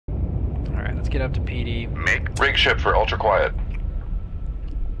Let's get up to PD. Make rig ship for ultra quiet.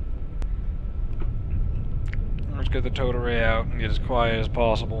 Let's get the towed array out and get as quiet as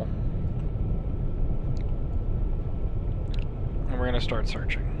possible. And we're gonna start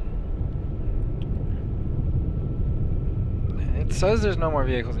searching. It says there's no more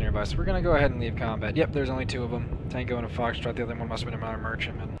vehicles nearby, so we're gonna go ahead and leave combat. Yep, there's only 2 of them. Tango and a Foxtrot. The other one must have been a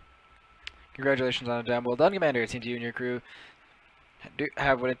merchantman. Congratulations on a job well done, Commander. It seems you and your crew do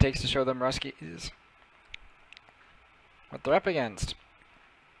have what it takes to show them Ruskies what they're up against.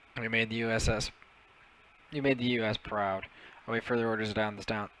 We made the USS. You made the U.S. proud. I'll wait further orders on this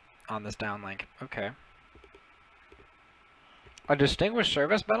downlink. Okay. A distinguished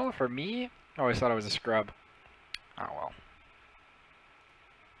service medal for me? I always thought I was a scrub. Oh well.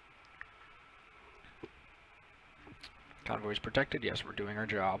 Convoys protected. Yes, we're doing our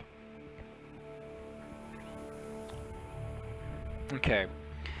job. Okay.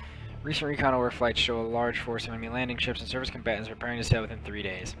 Recent recon overflights show a large force of enemy landing ships and surface combatants preparing to sail within 3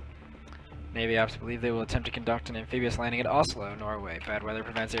 days. Navy Ops believe they will attempt to conduct an amphibious landing at Oslo, Norway. Bad weather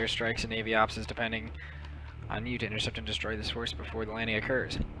prevents airstrikes, and Navy Ops is depending on you to intercept and destroy this force before the landing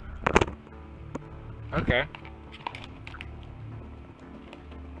occurs. Okay.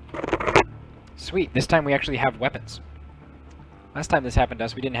 Sweet, this time we actually have weapons. Last time this happened to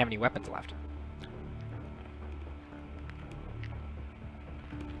us, we didn't have any weapons left.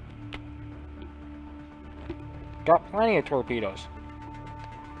 Got plenty of torpedoes.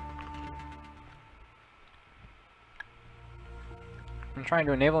 I'm trying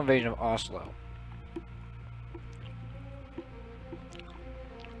to enable invasion of Oslo.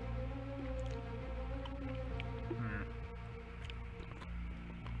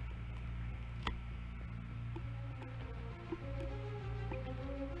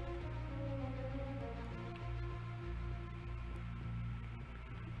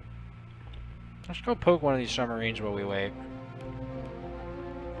 Let's go poke one of these submarines while we wait.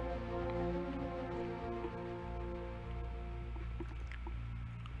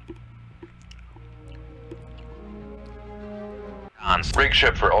 Rig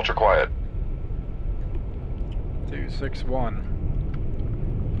ship for ultra quiet. 261.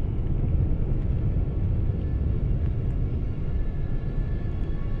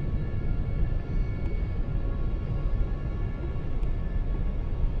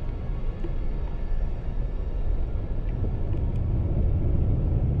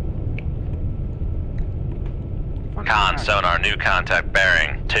 Con sonar new contact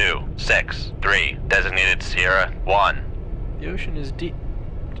bearing 263 designated Sierra 1. The ocean is deep.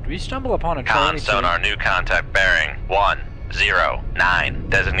 Did we stumble upon a Con sonar new contact bearing 109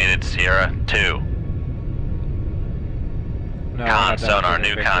 designated Sierra 2. No, Con sonar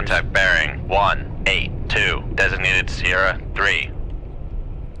new contact bearing 182 designated Sierra 3.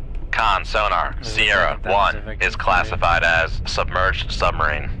 Con sonar Sierra 1 is classified as submerged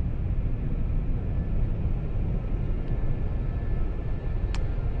submarine.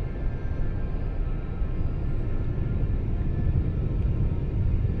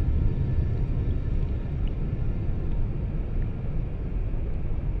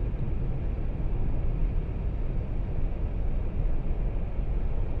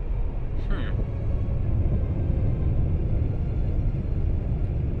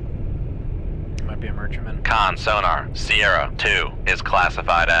 Might be a merchantman. Con sonar Sierra 2 is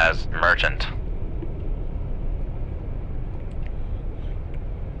classified as merchant.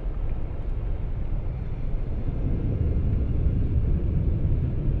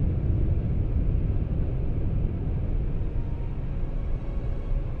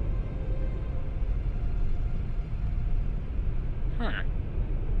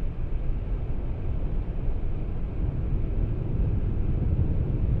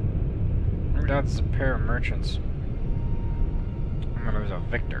 That's a pair of merchants. I'm gonna lose a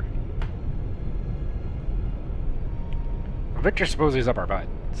Victor. Victor supposedly is up our butt,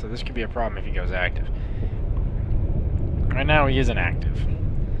 so this could be a problem if he goes active. Right now he isn't active.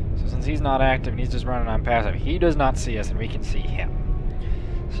 So since he's not active and he's just running on passive, he does not see us and we can see him.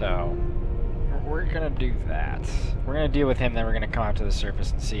 So we're gonna do that. We're gonna deal with him, then we're gonna come out to the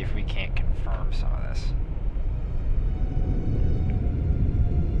surface and see if we can't confirm some of this.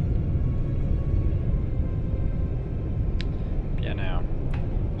 Yeah, now.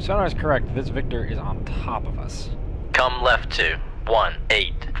 Sonar is correct. This Victor is on top of us. Come left to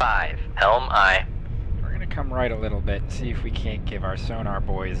 185. Helm aye. We're going to come right a little bit and see if we can't give our sonar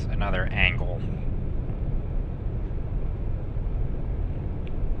boys another angle.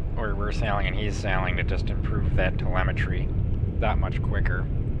 Or we're sailing and he's sailing to just improve that telemetry that much quicker.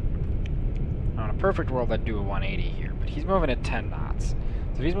 On a perfect world, I'd do a 180 here, but he's moving at 10 knots.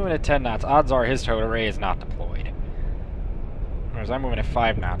 So if he's moving at 10 knots, odds are his towed array is not deployed. Whereas I'm moving at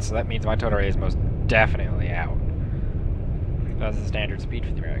 5 knots, so that means my towed array is most definitely out. That's the standard speed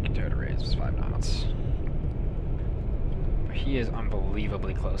for the American towed arrays, is 5 knots. But he is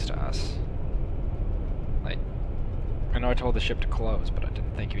unbelievably close to us. Like, I know I told the ship to close, but I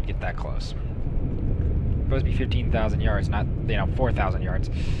didn't think he would get that close. It's supposed to be 15,000 yards, not, 4,000 yards.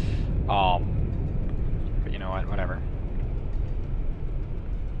 But you know what, whatever.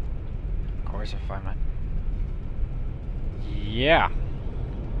 Course of 5-9. Yeah.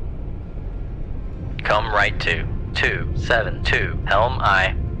 Come right to 272, helm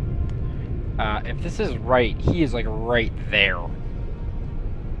I. If this is right, he is like right there.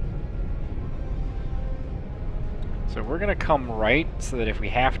 So we're gonna come right so that if we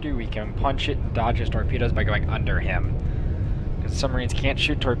have to, we can punch it and dodge his torpedoes by going under him. Because submarines can't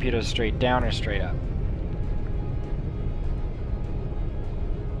shoot torpedoes straight down or straight up.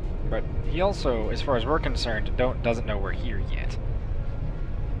 But he also, as far as we're concerned, doesn't know we're here yet.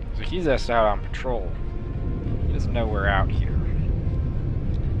 So he's us out on patrol. He doesn't know we're out here.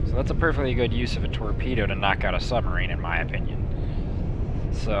 So that's a perfectly good use of a torpedo to knock out a submarine, in my opinion.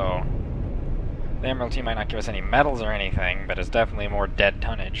 So the Admiralty might not give us any medals or anything, but it's definitely more dead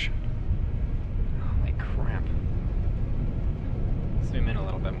tonnage. Holy crap. Zoom in a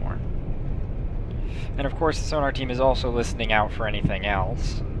little bit more. And of course the sonar team is also listening out for anything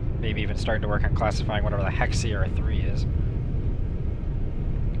else. Maybe even starting to work on classifying whatever the heck Sierra 3 is.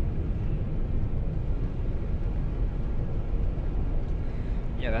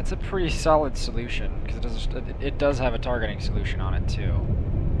 Yeah, that's a pretty solid solution, because it does have a targeting solution on it, too.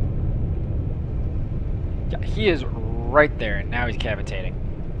 Yeah, he is right there, and now he's cavitating.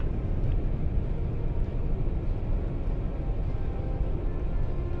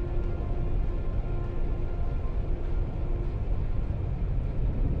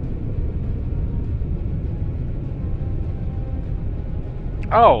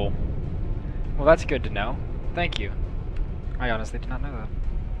 Oh! Well, that's good to know. Thank you. I honestly did not know that.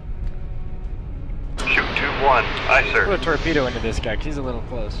 Shoot 2-1. Aye, sir. Put a torpedo into this guy, because he's a little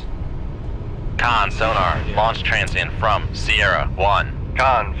close. Con, sonar, launch transient from Sierra 1.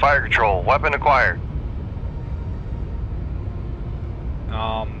 Con, fire control, weapon acquired.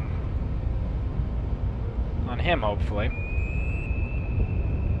 On him, hopefully.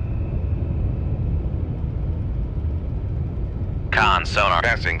 Con, sonar.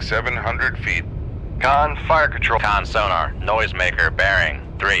 Passing 700 feet. Con, fire control. Con, sonar, noisemaker, bearing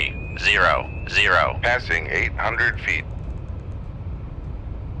 300. Passing 800 feet.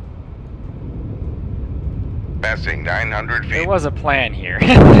 Passing 900 feet. There was a plan here.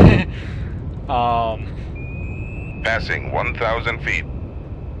 Passing 1,000 feet.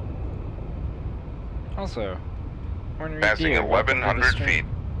 Also, Passing 1,100 feet.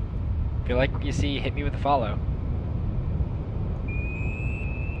 If you like what you see, hit me with a follow.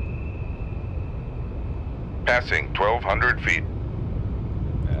 Passing 1,200 feet.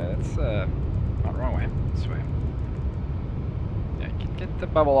 That's, not wrong way. This way. Yeah, get the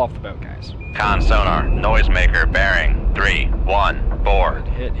bubble off the boat, guys. Con, sonar, noisemaker, bearing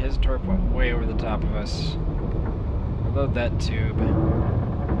 314. Hit his torp went way over the top of us. Reload that tube.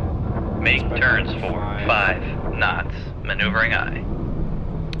 Make turns for 5 knots. Maneuvering I.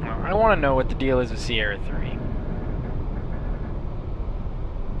 I want to know what the deal is with Sierra 3.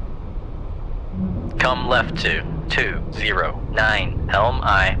 Come left to 209, helm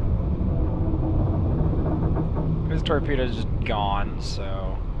I. His torpedo's just gone,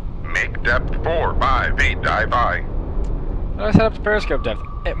 so... Make depth 4-5 feet. Dive by. I set up the periscope depth.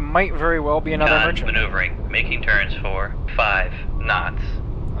 It might very well be another Con, merchant. maneuvering, making turns for 5 knots.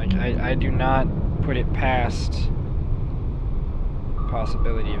 Like, I do not put it past the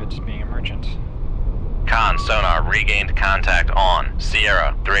possibility of it just being a merchant. Con, sonar, regained contact on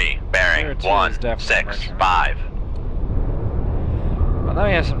Sierra 3, bearing Sierra 2 is definitely 165. Well, now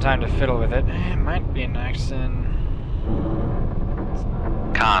we have some time to fiddle with it. It might be an accident.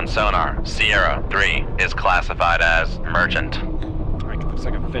 Con, sonar, Sierra 3 is classified as merchant. Like, it looks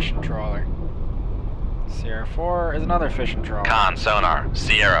like a fishing trawler. Sierra 4 is another fishing trawler. Con, sonar,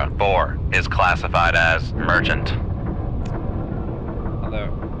 Sierra 4 is classified as merchant.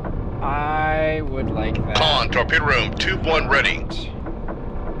 Although, I would like that. Con, torpedo room, tube 1 ready.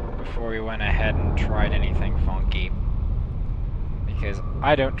 Before we went ahead and tried anything funky. Because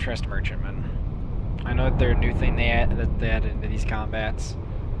I don't trust merchantmen. I know that they're a new thing they added into these combats.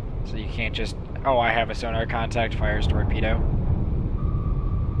 So you can't just, oh, I have a sonar contact, fires torpedo.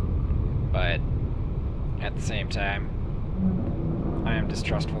 But at the same time, I am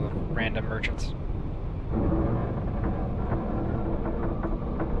distrustful of random merchants.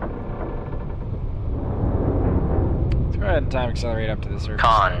 ahead and time accelerate up to the surface.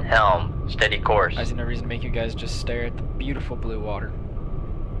 Con, helm, steady course. I see no reason to make you guys just stare at the beautiful blue water.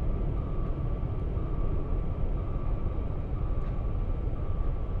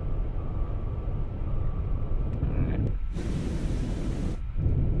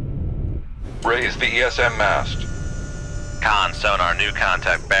 Raise the ESM mast. Con, sonar, new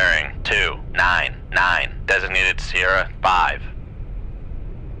contact bearing 299. Designated Sierra 5.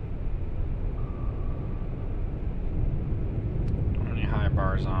 Any high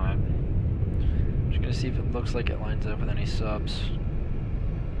bars on it. Just gonna see if it looks like it lines up with any subs.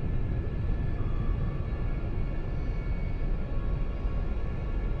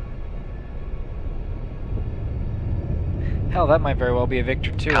 Hell, that might very well be a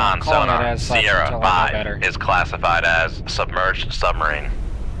Victor 2. I'm Con, calling it sonar, as such Sierra until I know 5 better. is classified as submerged submarine.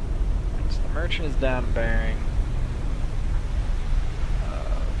 So the Merchant is down bearing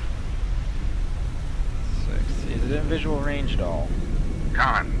 6. Is it in visual range at all?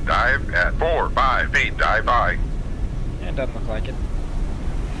 Con, dive at 4-5 feet, dive by. Yeah, it doesn't look like it.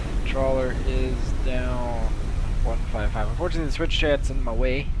 Trawler is down 155. Unfortunately, the switch chat's in my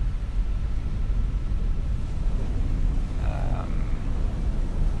way.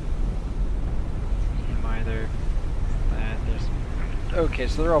 Either that there's okay,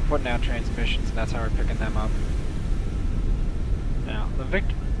 so they're all putting out transmissions, and that's how we're picking them up. Now the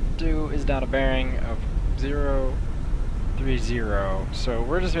Victor 2 is down a bearing of 030, so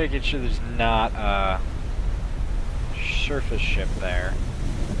we're just making sure there's not a surface ship there.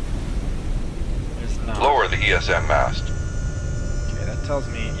 There's not. Lower the ESM mast. Okay, that tells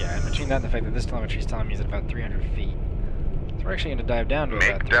me, yeah, and between that and the fact that this telemetry is telling me is at about 300 feet. So we're actually going to dive down to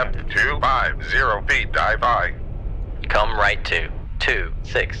Make about depth 300. 250 feet, dive by. Come right to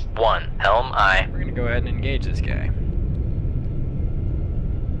 261. Helm aye. We're going to go ahead and engage this guy.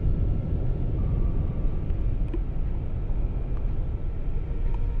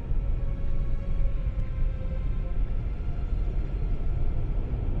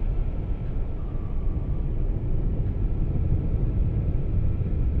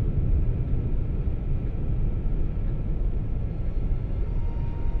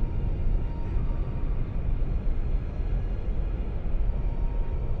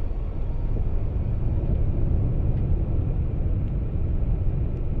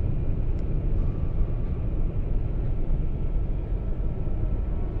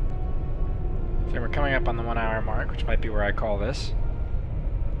 So we're coming up on the 1 hour mark, which might be where I call this.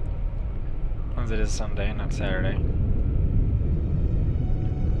 As it is Sunday, not Saturday.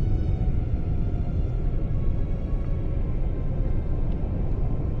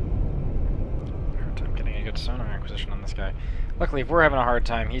 Hard time getting a good sonar acquisition on this guy. Luckily, if we're having a hard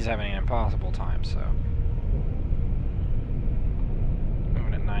time, he's having an impossible time, so.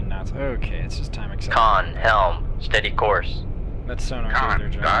 Moving at 9 knots. Okay, it's just time accelerating. Con, helm, steady course. Let's sonar do their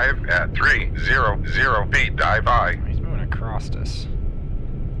Con, job. dive at 300 feet, dive by. He's moving across us.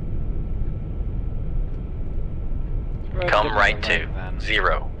 Go ahead and Come give him right a to leg then.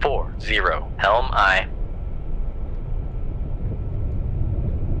 040. Helm aye.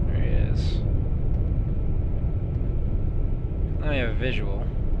 There he is. Now we have a visual.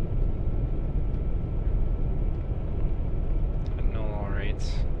 At no all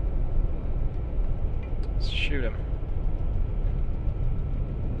rates. Let's shoot him.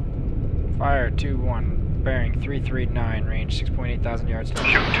 Fire 2-1, bearing 339, range 6.8 thousand yards. Shoot 2-1.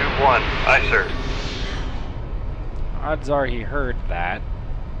 Aye, sir. Odds are he heard that.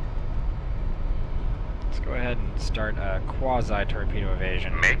 Let's go ahead and start a quasi-torpedo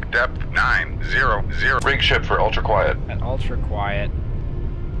evasion. Make depth 900. Rig ship for ultra quiet. At ultra quiet,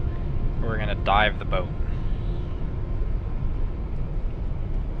 we're gonna dive the boat.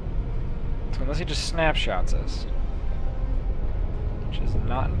 So unless he just snapshots us, which is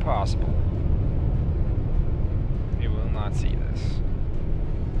not impossible, we will not see this.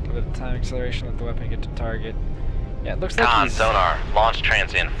 A little bit of time acceleration, let the weapon get to target. Yeah, it looks like Con, he's... sonar, launch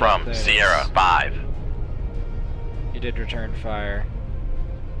transient from There it Sierra is. 5. He did return fire.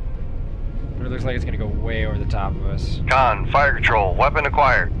 But it looks like it's gonna go way over the top of us. Con, fire control. Weapon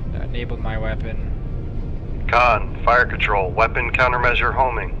acquired. Enabled my weapon. Con, fire control. Weapon countermeasure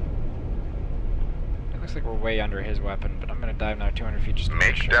homing. It looks like we're way under his weapon, but I'm gonna dive now 200 feet just to make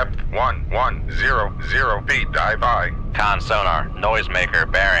Make sure. depth 110 feet, dive by. Con, sonar,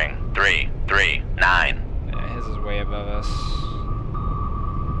 noisemaker, bearing 339. Yeah, his is way above us.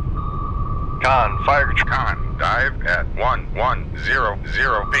 Con, fire control. Con, dive at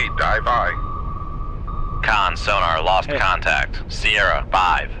 1100 feet, dive by. Con, sonar, lost Hey. contact. Sierra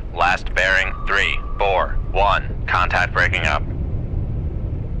 5. Last bearing 341. Contact breaking up.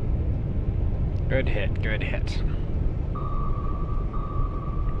 Good hit, good hit.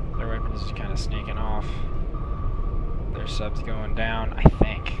 This is kind of sneaking off. Their sub's going down, I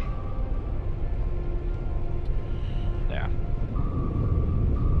think. Yeah.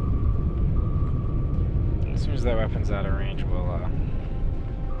 As soon as that weapon's out of range, we'll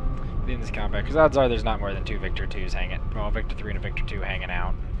be in this combat. Because odds are there's not more than 2 Victor 2s hanging. Well, Victor 3 and a Victor 2 hanging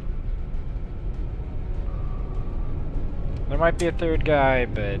out. There might be a 3rd guy,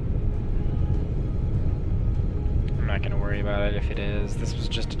 but I'm not going to worry about it if it is. This was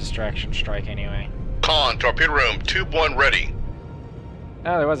just a distraction strike anyway. Con, torpedo room, Tube 1 ready.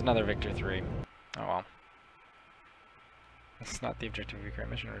 Oh, there was another Victor 3. Oh well. This is not the objective of your current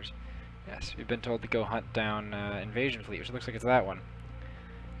mission orders. Yes, we've been told to go hunt down invasion fleet, which looks like it's that one.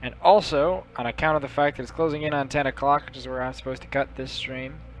 And also, on account of the fact that it's closing in on 10 o'clock, which is where I'm supposed to cut this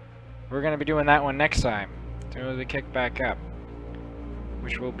stream, we're going to be doing that one next time. As soon as we kick back up.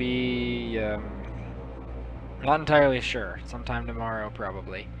 Which will be, not entirely sure. Sometime tomorrow,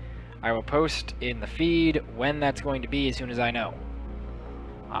 probably. I will post in the feed when that's going to be as soon as I know.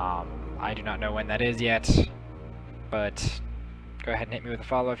 I do not know when that is yet, but go ahead and hit me with a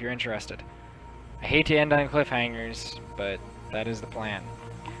follow if you're interested. I hate to end on cliffhangers, but that is the plan.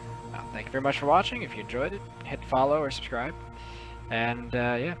 Thank you very much for watching. If you enjoyed it, hit follow or subscribe. And,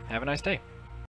 yeah, have a nice day.